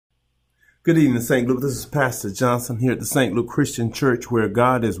Good evening, St. Luke. This is Pastor Johnson here at the St. Luke Christian Church, where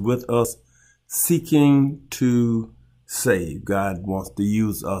God is with us, seeking to save. God wants to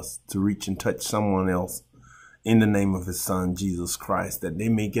use us to reach and touch someone else in the name of his Son, Jesus Christ, that they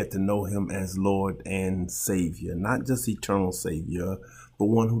may get to know him as Lord and Savior, not just eternal Savior, but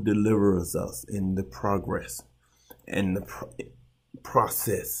one who delivers us in the progress and the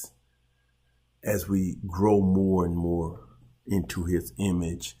process as we grow more and more into his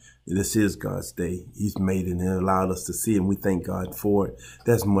image. This is God's day. He's made it and allowed us to see it, and we thank God for it.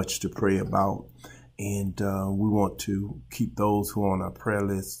 There's much to pray about, and we want to keep those who are on our prayer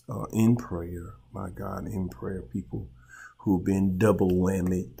list in prayer. My God, in prayer. People who've been double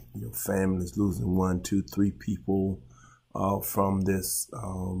whammy, families losing 1, 2, 3 people from this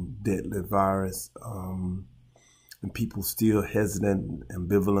deadly virus, and people still hesitant,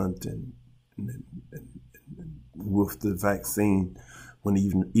 ambivalent, and with the vaccine, when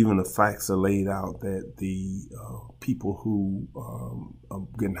even the facts are laid out that the people who are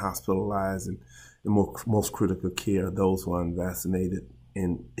getting hospitalized and in most critical care are those who are unvaccinated.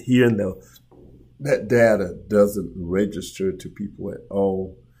 And hearing that data doesn't register to people at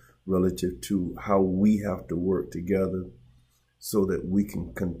all relative to how we have to work together so that we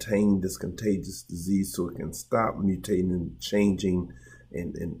can contain this contagious disease, so it can stop mutating and changing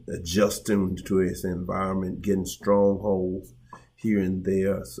and adjusting to its environment, getting strongholds here and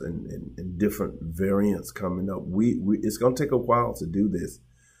there, and different variants coming up. It's going to take a while to do this.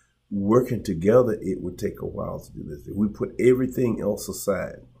 Working together, it would take a while to do this. If we put everything else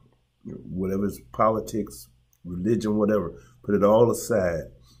aside, whatever is politics, religion, whatever, put it all aside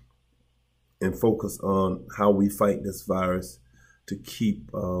and focus on how we fight this virus to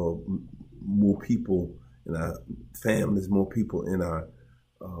keep more people in our families, more people in our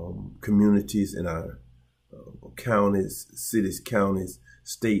communities, in our counties, cities, counties,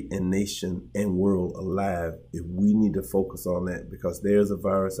 state and nation and world alive. If we need to focus on that, because there's a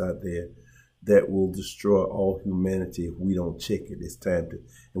virus out there that will destroy all humanity if we don't check it. It's time to,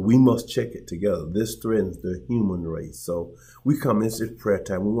 and we must check it together. This threatens the human race. So we come into this prayer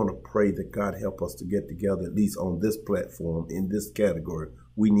time. We want to pray that God help us to get together, at least on this platform, in this category.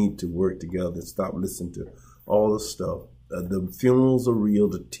 We need to work together and stop listening to all the stuff. The funerals are real,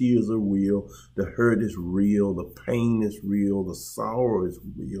 the tears are real, the hurt is real, the pain is real, the sorrow is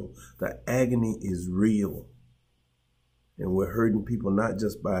real, the agony is real. And we're hurting people not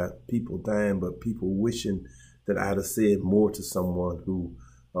just by people dying, but people wishing that I'd have said more to someone who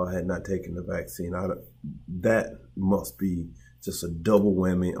had not taken the vaccine. That must be just a double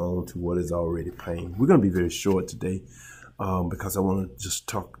whammy on to what is already pain. We're going to be very short today because I want to just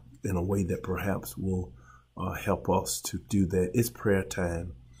talk in a way that perhaps will help us to do that. It's prayer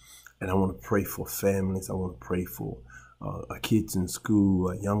time, and I want to pray for families. I want to pray for our kids in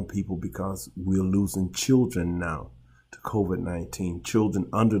school, young people, because we're losing children now to COVID-19, children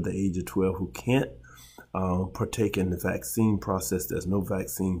under the age of 12 who can't partake in the vaccine process. There's no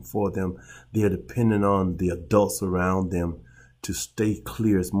vaccine for them. They're dependent on the adults around them to stay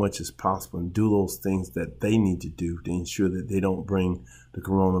clear as much as possible and do those things that they need to do to ensure that they don't bring the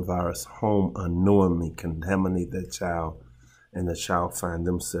coronavirus home unknowingly, contaminate that child, and the child find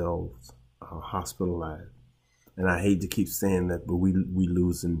themselves hospitalized. And I hate to keep saying that, but we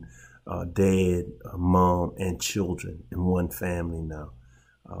losing dad, mom, and children in one family now.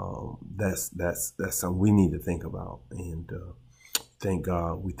 That's something we need to think about. And thank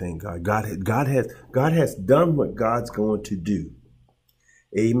God. We thank God. God has done what God's going to do.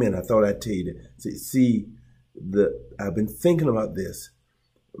 Amen. I thought I'd tell you that. See, I've been thinking about this.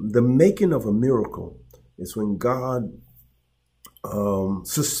 The making of a miracle is when God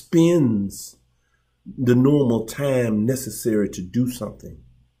suspends the normal time necessary to do something.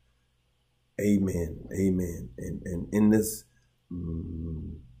 Amen. Amen. And in this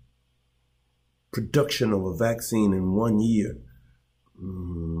production of a vaccine in 1 year,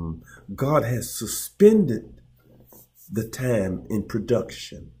 God has suspended the time in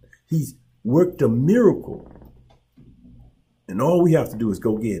production. He's worked a miracle, and all we have to do is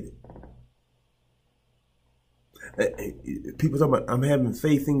go get it. People talk about, I'm having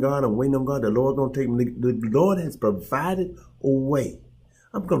faith in God, I'm waiting on God, the Lord going to take me. The Lord has provided a way.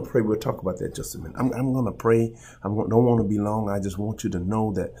 I'm going to pray. We'll talk about that just a minute. I'm going to pray. Don't want to be long. I just want you to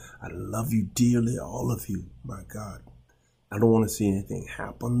know that I love you dearly, all of you. My God. I don't want to see anything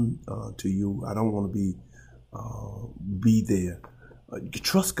happen to you. I don't want to be there.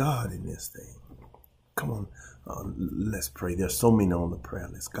 Trust God in this thing. Come on, let's pray. There's so many on the prayer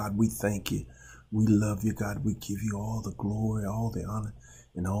list. God, we thank you. We love you, God. We give you all the glory, all the honor,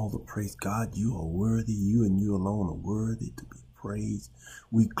 and all the praise. God, you are worthy. You and you alone are worthy to be praise.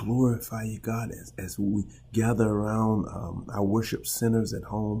 We glorify you, God, as we gather around our worship centers at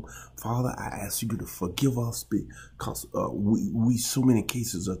home. Father, I ask you to forgive us because we so many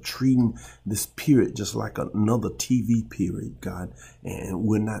cases are treating this period just like another TV period, God, and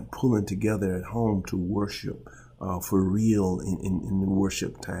we're not pulling together at home to worship for real in the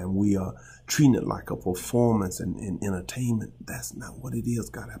worship time. We are treating it like a performance and entertainment. That's not what it is,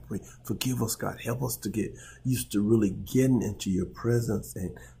 God. I pray, forgive us, God. Help us to get used to really getting into your presence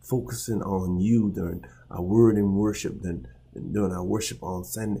and focusing on you during our word and worship, and during our worship on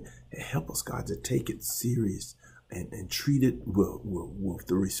Sunday. Help us, God, to take it serious and treat it with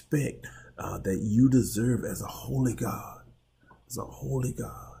the respect that you deserve as a holy God. As a holy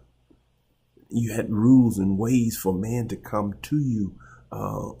God. You had rules and ways for man to come to you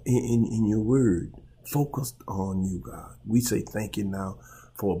in your word, focused on you, God. We say thank you now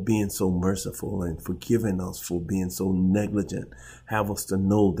for being so merciful and forgiving us for being so negligent. Have us to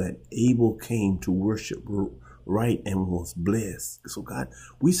know that Abel came to worship right and was blessed. So, God,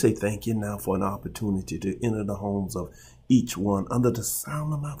 we say thank you now for an opportunity to enter the homes of each one under the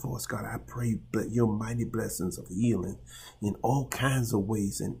sound of my voice. God, I pray your mighty blessings of healing in all kinds of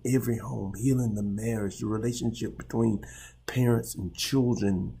ways in every home, healing the marriage, the relationship between parents and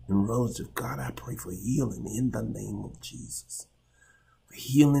children and relatives. God, I pray for healing in the name of Jesus.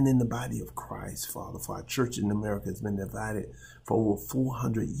 Healing in the body of Christ, Father. For our church in America has been divided for over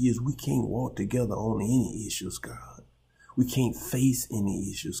 400 years. We can't walk together on any issues, God. We can't face any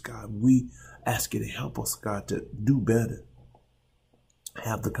issues, God. We ask you to help us, God, to do better.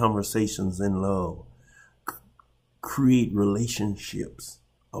 Have the conversations in love. Create relationships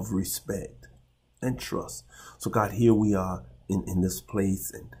of respect and trust. So, God, here we are in this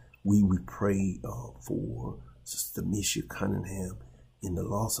place, and we pray for Sister Misha Cunningham in the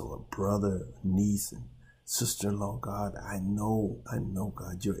loss of a brother, niece, and sister-in-law. God, I know,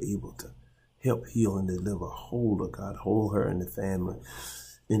 God, you're able to help heal and deliver. Hold her, God. Hold her and the family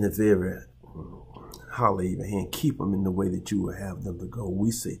in the very hollow of your hand. Keep them in the way that you will have them to go. We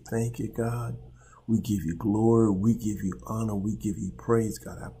say thank you, God. We give you glory. We give you honor. We give you praise,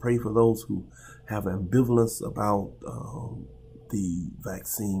 God. I pray for those who have ambivalence about the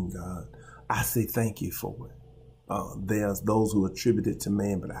vaccine, God. I say thank you for it. There's those who attribute it to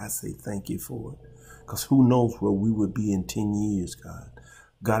man, but I say thank you for it. Because who knows where we would be in 10 years, God.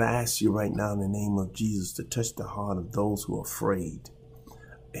 God, I ask you right now in the name of Jesus to touch the heart of those who are afraid.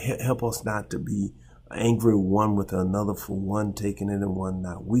 Help us not to be angry one with another for one taking it and one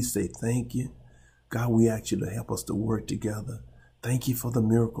not. We say thank you. God, we ask you to help us to work together. Thank you for the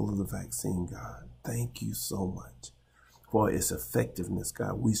miracle of the vaccine, God. Thank you so much for its effectiveness,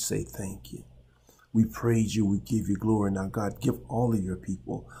 God. We say thank you. We praise you. We give you glory. Now, God, give all of your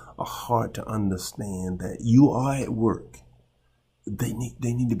people a heart to understand that you are at work. They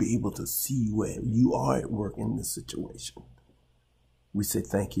need to be able to see where you are at work in this situation. We say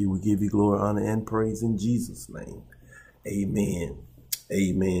thank you. We give you glory, honor, and praise in Jesus' name. Amen.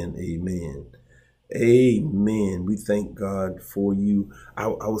 Amen. Amen. Amen. We thank God for you. I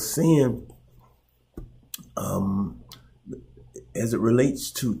was saying, as it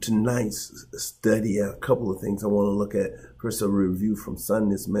relates to tonight's study, a couple of things I want to look at. First, a review from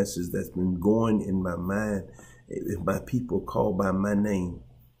Sunday's message that's been going in my mind. If my people called by my name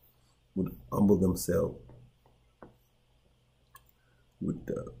would humble themselves, would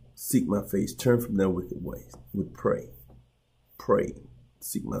seek my face, turn from their wicked ways, would pray,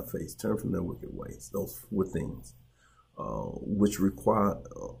 seek my face, turn from their wicked ways. Those were things which require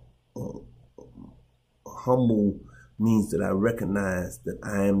humble means that I recognize that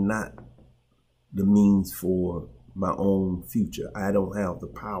I am not the means for my own future. I don't have the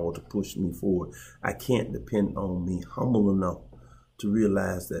power to push me forward. I can't depend on me. Humble enough to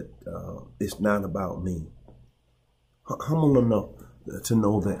realize that it's not about me. Humble enough to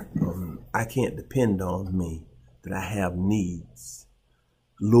know that I can't depend on me, that I have needs.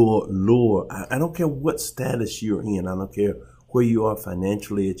 Lord, I don't care what status you're in. I don't care where you are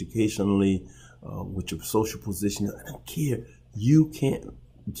financially, educationally, with your social position. I don't care. You can't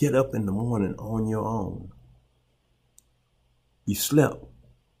get up in the morning on your own. You slept.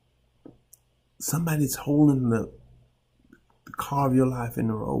 Somebody's holding the car of your life in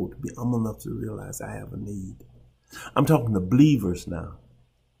the road to be humble enough to realize I have a need. I'm talking to believers now.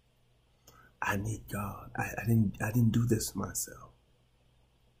 I need God. I didn't do this myself.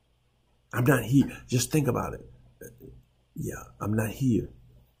 I'm not here. Just think about it. Yeah, I'm not here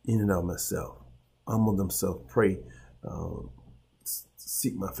in and of myself. Humble themselves, pray,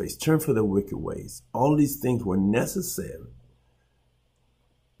 seek my face, turn for their wicked ways. All these things were necessary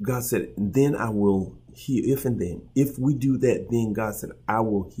God said, then I will heal. If we do that, then God said, I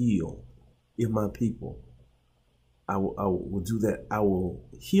will heal. If my people, I will do that. I will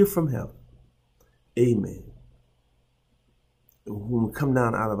hear from heaven. Amen. When we come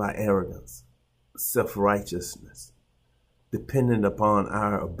down out of our arrogance, self-righteousness, dependent upon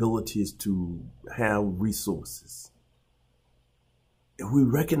our abilities to have resources, if we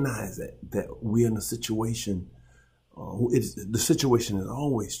recognize that we're in a situation, the situation is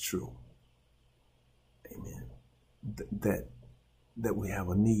always true. Amen. That we have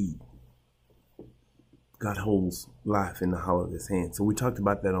a need. God holds life in the hollow of his hand. So we talked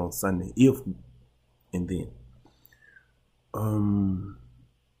about that on Sunday. If and then.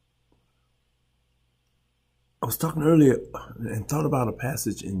 I was talking earlier and thought about a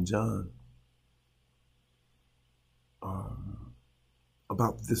passage in John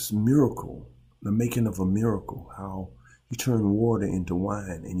about this miracle, the making of a miracle, how he turned water into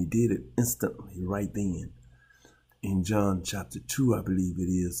wine, and he did it instantly right then. In John chapter 2, I believe it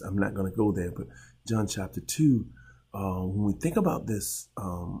is. I'm not going to go there, but John chapter 2, when we think about this,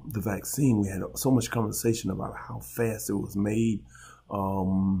 the vaccine, we had so much conversation about how fast it was made,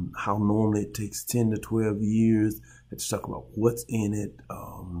 how normally it takes 10 to 12 years. Let's talk about what's in it,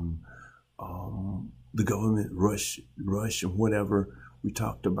 the government rush and whatever we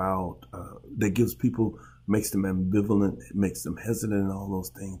talked about that gives people, makes them ambivalent, makes them hesitant and all those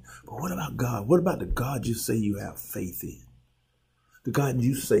things. But what about God? What about the God you say you have faith in? The God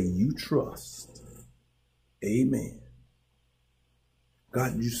you say you trust. Amen.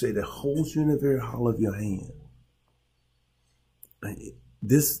 God you say that holds you in the very hollow of your hand.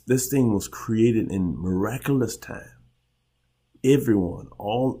 This thing was created in miraculous time. Everyone,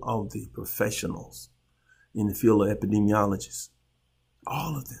 all of the professionals in the field of epidemiologists,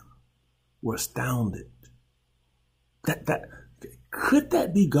 all of them were astounded. Could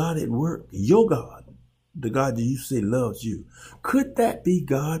that be God at work? Your God, the God that you say loves you. Could that be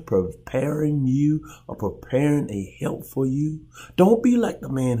God preparing you or preparing a help for you? Don't be like the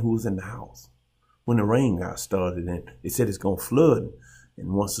man who was in the house when the rain got started and they said it's going to flood.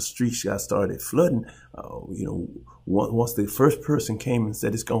 And once the streets got started flooding, once the first person came and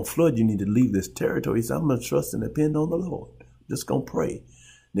said it's going to flood, you need to leave this territory. He said, I'm going to trust and depend on the Lord. Just going to pray.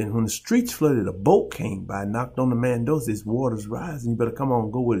 Then when the streets flooded, a boat came by, knocked on the man's door, says, waters rising, you better come on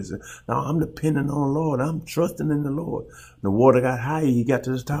and go with it. Said, now I'm depending on the Lord. I'm trusting in the Lord. The water got higher. He got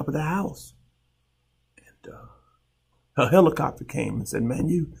to the top of the house. And a helicopter came and said, man,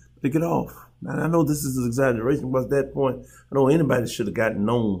 you better get off. Now, I know this is an exaggeration, but at that point, I know anybody should have gotten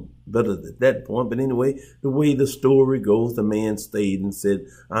known better at that point. But anyway, the way the story goes, the man stayed and said,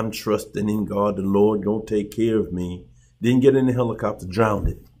 I'm trusting in God, the Lord gonna take care of me. Didn't get in the helicopter, drowned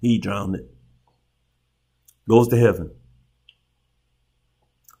it. He drowned it. Goes to heaven.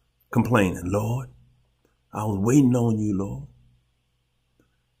 Complaining, Lord, I was waiting on you, Lord.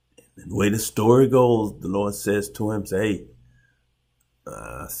 And the way the story goes, the Lord says to him, say, hey,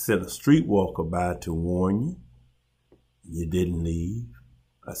 I sent a streetwalker by to warn you. You didn't leave.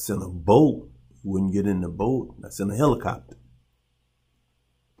 I sent a boat. You wouldn't get in the boat. I sent a helicopter.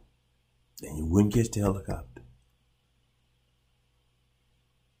 And you wouldn't catch the helicopter.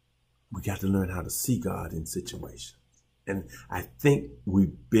 We got to learn how to see God in situations. And I think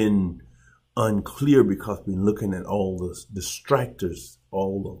we've been unclear because we've been looking at all the distractors,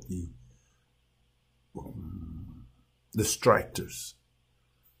 all of the distractors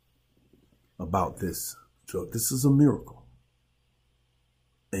about this drug. This is a miracle.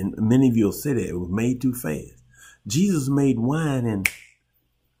 And many of you will say that it was made too fast. Jesus made wine, and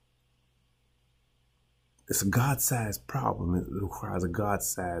it's a God-sized problem. It requires a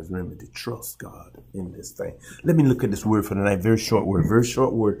God-sized remedy. Trust God in this thing. Let me look at this word for tonight. Very short word. Very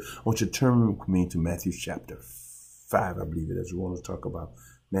short word. I want you to turn with me to Matthew chapter 5, I believe it is. We want to talk about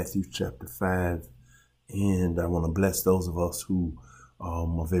Matthew chapter 5. And I want to bless those of us who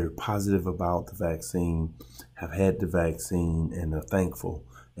are very positive about the vaccine, have had the vaccine, and are thankful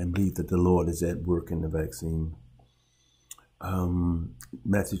and believe that the Lord is at work in the vaccine.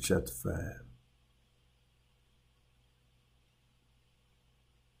 Matthew chapter 5.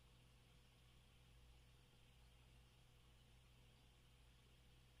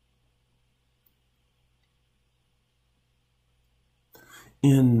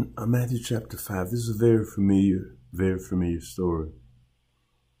 In Matthew chapter 5, this is a very familiar story.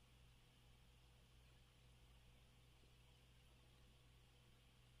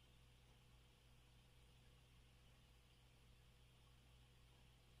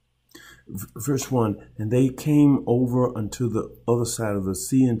 Verse 1, and they came over unto the other side of the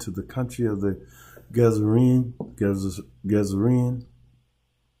sea, into the country of the Gerasene.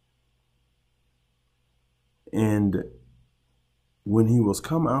 And when he was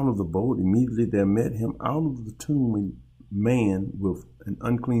come out of the boat, immediately there met him out of the tomb a man with an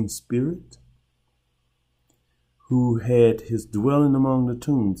unclean spirit, who had his dwelling among the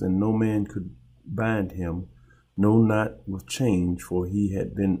tombs, and no man could bind him, no, not with chains, for he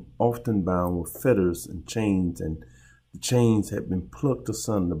had been often bound with fetters and chains, and the chains had been plucked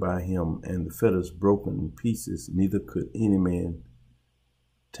asunder by him, and the fetters broken in pieces, neither could any man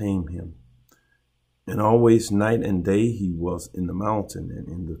tame him. And always night and day he was in the mountain and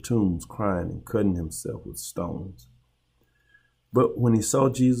in the tombs, crying and cutting himself with stones. But when he saw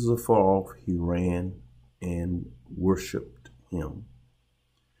Jesus afar off, he ran and worshipped him,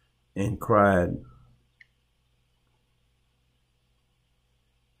 and cried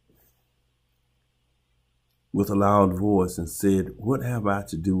with a loud voice, and said, What have I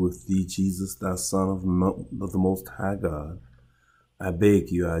to do with thee, Jesus, thou Son of the Most High God? I beg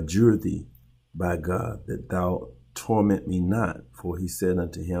you, I adjure thee, by God, that thou torment me not. For he said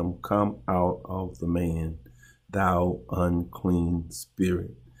unto him, Come out of the man, thou unclean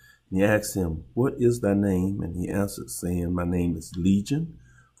spirit. And he asked him, What is thy name? And he answered, saying, My name is Legion,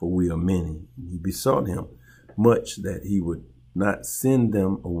 for we are many. And he besought him much that he would not send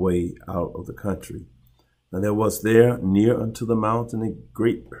them away out of the country. Now there was there near unto the mountain a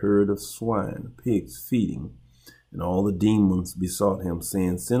great herd of swine, pigs feeding. And all the demons besought him,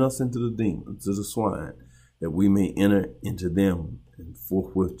 saying, Send us into the swine, that we may enter into them. And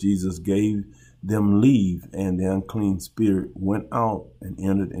forthwith Jesus gave them leave, and the unclean spirit went out and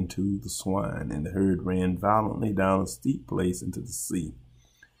entered into the swine, and the herd ran violently down a steep place into the sea.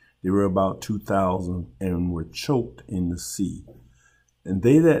 There were about 2,000, and were choked in the sea. And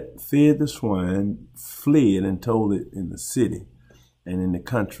they that fed the swine fled and told it in the city and in the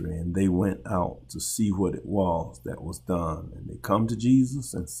country, and they went out to see what it was that was done. And they come to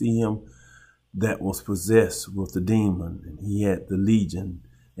Jesus and see him that was possessed with the demon, and he had the legion,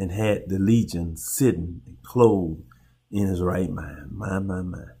 and had the legion sitting and clothed in his right mind. My.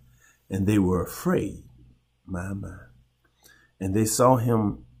 And they were afraid. My. And they saw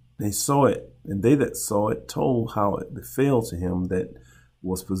it, and they that saw it told how it befell to him that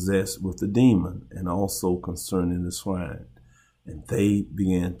was possessed with the demon, and also concerning the swine. And they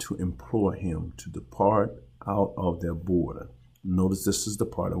began to implore him to depart out of their border. Notice this is the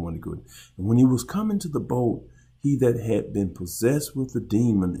part I want to go to. And when he was coming to the boat, he that had been possessed with the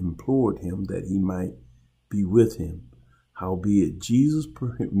demon implored him that he might be with him. Howbeit Jesus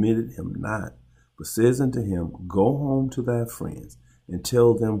permitted him not, but says unto him, Go home to thy friends, and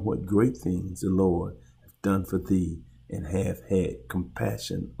tell them what great things the Lord hath done for thee, and have had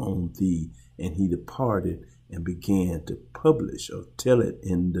compassion on thee. And he departed and began to publish or tell it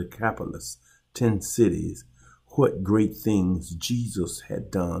in Decapolis, 10 cities, what great things Jesus had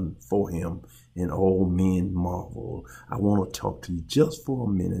done for him, and all men marveled. I want to talk to you just for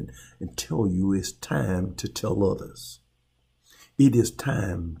a minute and tell you it's time to tell others. It is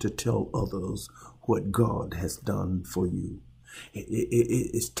time to tell others what God has done for you.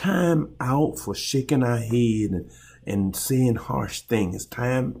 It's time out for shaking our head and saying harsh things. It's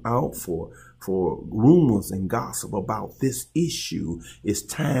time out for rumors and gossip about this issue. It's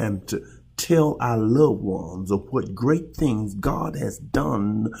time to tell our loved ones of what great things God has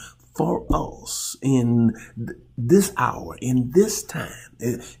done for us in this hour, in this time.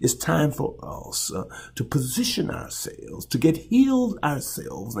 It's time for us to position ourselves, to get healed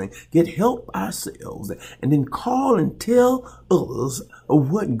ourselves and get help ourselves, and then call and tell others of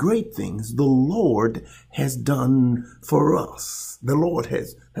what great things the Lord has done for us. The Lord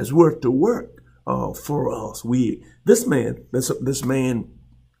has worked a work for us. This man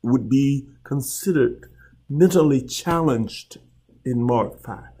would be considered mentally challenged in Mark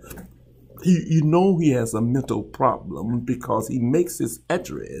 5. He has a mental problem because he makes his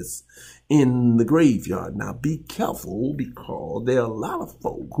address in the graveyard. Now be careful, because there are a lot of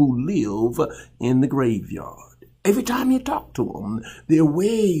folk who live in the graveyard. Every time you talk to them, they're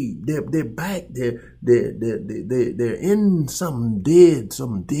back, they're in some dead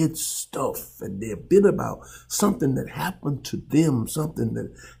stuff, and they're bitter about something that happened to them, something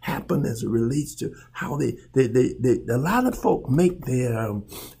that happened as it relates to how a lot of folk make their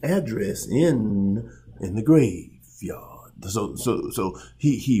address in the graveyard. So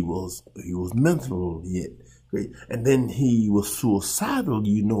he was mentally great. And then he was suicidal.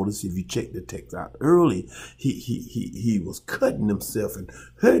 You notice if you check the text out early, he was cutting himself and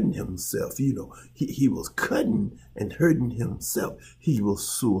hurting himself. He was cutting and hurting himself. He was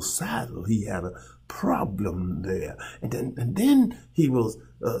suicidal. He had a problem there. And then he was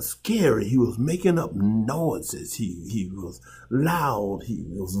scary. He was making up noises. He was loud. He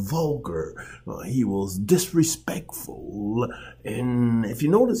was vulgar. He was disrespectful. And if you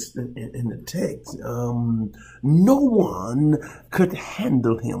notice in the text, no one could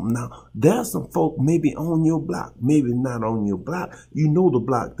handle him. Now, there's some folk maybe on your block, maybe not on your block. You know the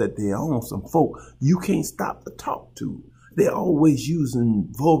block that they're on. Some folk you can't stop to talk to. They're always using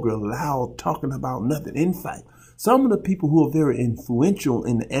vulgar, loud, talking about nothing. In fact, some of the people who are very influential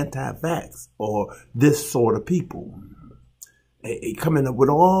in the anti-vax are this sort of people. Coming up with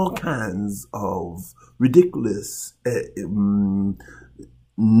all kinds of ridiculous,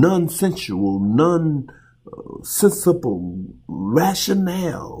 nonsensical, nonsensible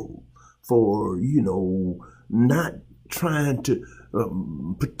rationale for, not trying to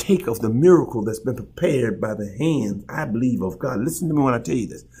partake of the miracle that's been prepared by the hands, I believe, of God. Listen to me when I tell you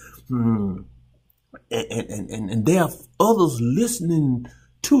this. And there are others listening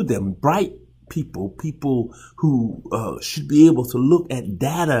to them, bright people who should be able to look at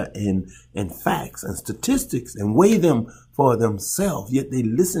data and facts and statistics and weigh them for themselves, yet they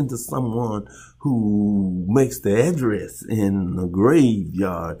listen to someone who makes the address in a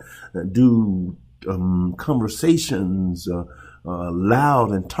graveyard, do conversations loud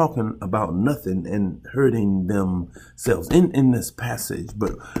and talking about nothing and hurting themselves in this passage.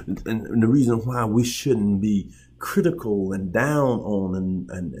 But and the reason why we shouldn't be critical and down on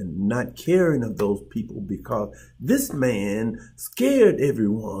and not caring of those people, because this man scared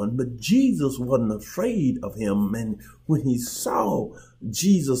everyone, but Jesus wasn't afraid of him. And when he saw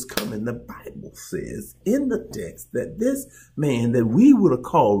Jesus coming, the Bible says in the text that this man that we would have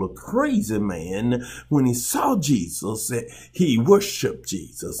called a crazy man, when he saw Jesus, he worshiped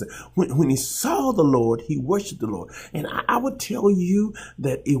Jesus. When he saw the Lord, he worshiped the Lord. And I would tell you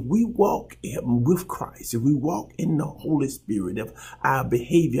that if we walk with Christ, if we walk in the Holy Spirit, if our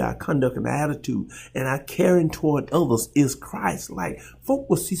behavior, our conduct, and our attitude, and our caring toward others is Christ-like, folk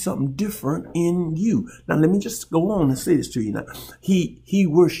will see something different in you. Now, let me just go on and say this to you. Now, he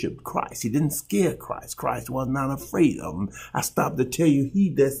worshiped Christ. He didn't scare Christ. Christ was not afraid of him. I stopped to tell you, he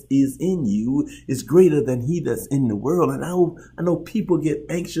that is in you is greater than he that's in the world. And I know people get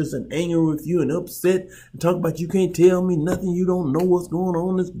anxious and angry with you and upset and talk about, you can't tell me nothing. You don't know what's going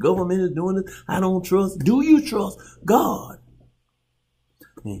on. This government is doing this. I don't trust. Do you trust God?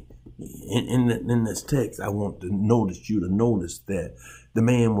 In this text, I want you to notice that the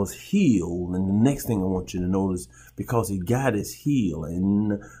man was healed. And the next thing I want you to notice, because he got his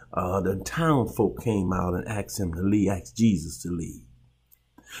healing, the town folk came out and asked him to leave, asked Jesus to leave.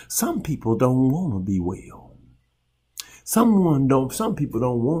 Some people don't want to be well. Some people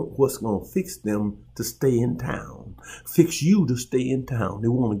don't want what's going to fix them to stay in town, fix you to stay in town. They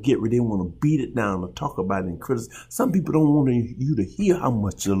want to get rid, they want to beat it down or talk about it and criticize. Some people don't want you to hear how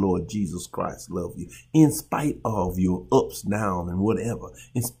much the Lord Jesus Christ loves you, in spite of your ups, downs, and whatever,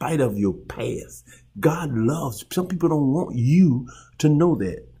 in spite of your past. God loves you. Some people don't want you to know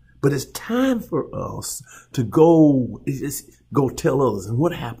that. But it's time for us to go tell others. And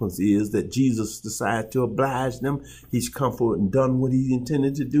what happens is that Jesus decides to oblige them. He's come forward and done what he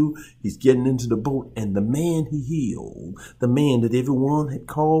intended to do. He's getting into the boat. And the man he healed, the man that everyone had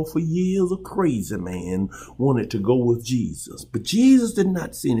called for years a crazy man, wanted to go with Jesus. But Jesus did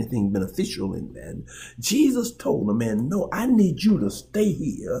not see anything beneficial in that. Jesus told the man, no, I need you to stay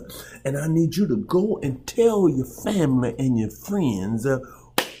here. And I need you to go and tell your family and your friends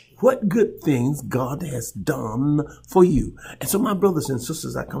what good things God has done for you. And so, my brothers and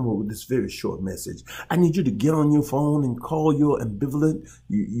sisters, I come up with this very short message. I need you to get on your phone and call your ambivalent,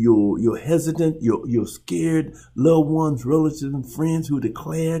 your hesitant, your scared loved ones, relatives, and friends who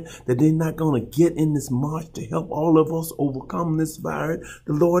declared that they're not going to get in this march to help all of us overcome this virus.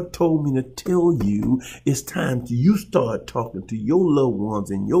 The Lord told me to tell you it's time to you start talking to your loved ones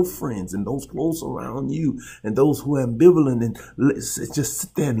and your friends and those close around you and those who are ambivalent, and just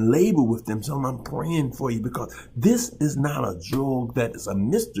sit there and labor with them. So I'm praying for you, because this is not a drug that is a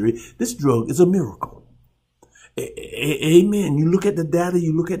mystery. This drug is a miracle. Amen. You look at the data,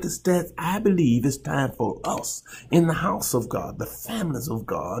 you look at the stats. I believe it's time for us in the house of God, the families of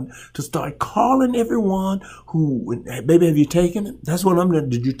God, to start calling everyone who, baby, have you taken it? That's what I'm doing.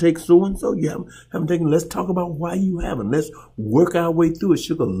 Did you take so-and-so? You haven't taken it. Let's talk about why you haven't. Let's work our way through it.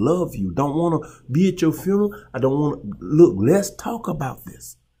 Sugar, love you. Don't want to be at your funeral. I don't want to. Look, let's talk about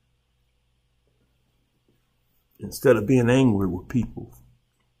this. Instead of being angry with people,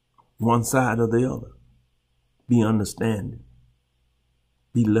 one side or the other, be understanding.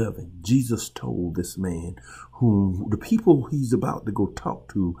 Be loving. Jesus told this man whom the people he's about to go talk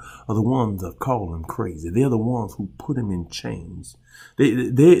to are the ones that call him crazy. They're the ones who put him in chains. They're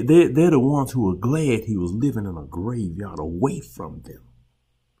the ones who are glad he was living in a graveyard away from them.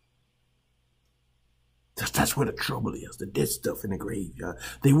 That's where the trouble is, the dead stuff in the graveyard.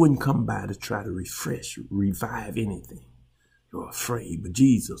 They wouldn't come by to try to refresh, revive anything. You're afraid, but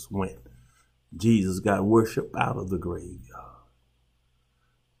Jesus went. Jesus got worship out of the graveyard.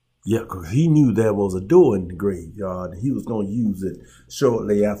 Yeah, because he knew there was a door in the graveyard. He was going to use it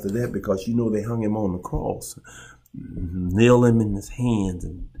shortly after that because, they hung him on the cross. Nailed him in his hands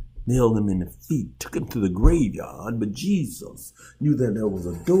and nailed him in the feet. Took him to the graveyard, but Jesus knew that there was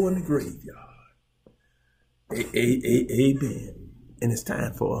a door in the graveyard. Amen. And it's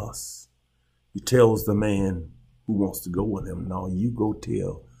time for us. He tells the man who wants to go with him, no, you go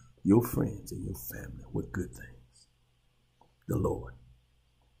tell your friends and your family what good things the Lord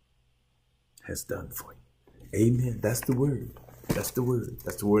has done for you. Amen. That's the word. That's the word.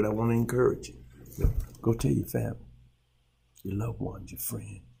 That's the word I want to encourage you. Go tell your family, your loved ones, your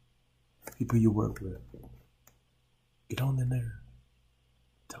friends, people you work with. Get on their nerve.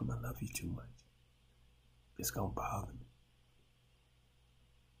 Tell them I love you too much. It's going to bother me.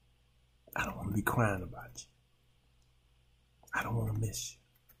 I don't want to be crying about you. I don't want to miss you.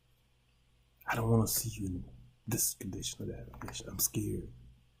 I don't want to see you in this condition or that condition. I'm scared.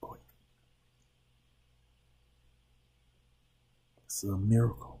 Boy. It's a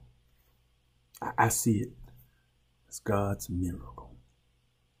miracle. I see it as God's miracle.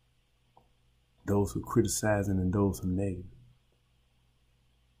 Those who criticize and those who negative.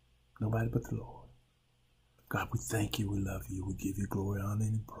 Nobody but the Lord. God, we thank you, we love you, we give you glory, honor,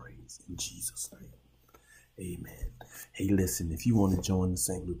 and praise in Jesus' name. Amen. Hey, listen, if you want to join the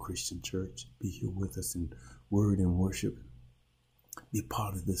St. Luke Christian Church, be here with us in word and worship, be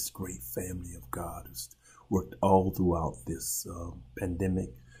part of this great family of God who's worked all throughout this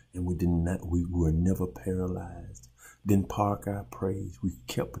pandemic, and we were never paralyzed. Didn't park our praise. We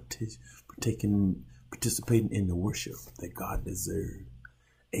kept participating in the worship that God deserved.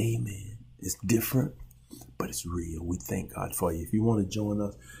 Amen. It's different, but it's real. We thank God for you. If you want to join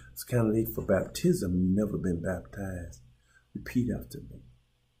us, it's kind of late for baptism. You've never been baptized. Repeat after me.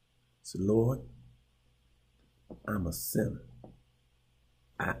 Say, Lord, I'm a sinner.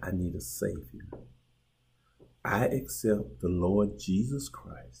 I need a Savior. I accept the Lord Jesus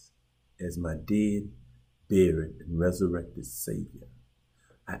Christ as my dead, buried, and resurrected Savior.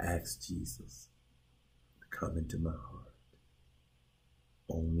 I ask Jesus to come into my heart,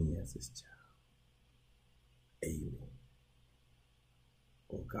 own me as his child. Amen.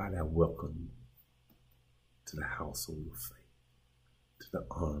 Oh God, I welcome you to the household of faith, to the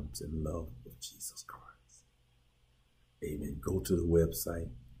arms and love of Jesus Christ. Amen. Go to the website,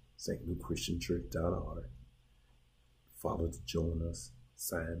 stluchristianchurch.org. Follow to join us,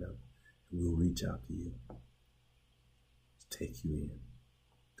 sign up, and we'll reach out to you to take you in.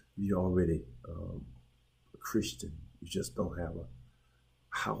 If you're already a Christian, you just don't have a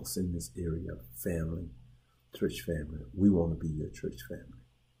house in this area, family, church family. We want to be your church family.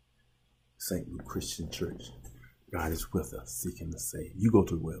 St. Luke Christian Church. God is with us, seeking to save. You go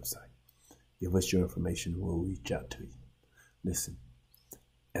to the website. Give us your information and we'll reach out to you. Listen,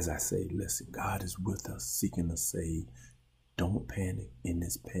 as I say, listen, God is with us, seeking to save. Don't panic in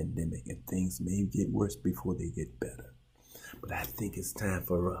this pandemic, and things may get worse before they get better. But I think it's time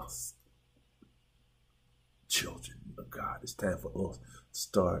for us, children of God, it's time for us to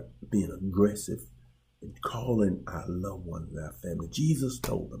start being aggressive and calling our loved ones and our family. Jesus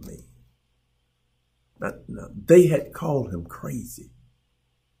told the man. Now, they had called him crazy.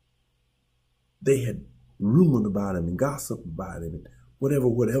 They had rumored about him and gossiped about him and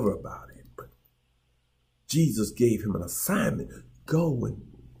whatever about him. But Jesus gave him an assignment. Go and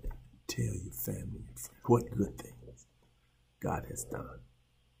tell your family and friends what good things God has done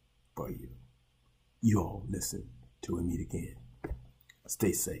for you. You all listen till we meet again.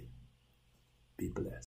 Stay safe. Be blessed.